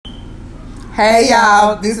Hey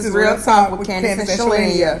y'all, this is Real Talk with Candace and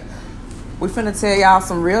Shalenia. We finna tell y'all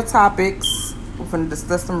some real topics. We finna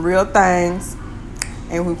discuss some real things.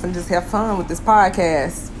 And we finna just have fun with this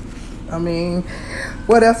podcast. I mean,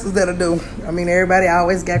 what else is there to do? I mean, everybody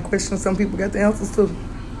always got questions. Some people got the answers too.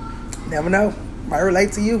 Never know. Might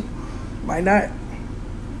relate to you. Might not.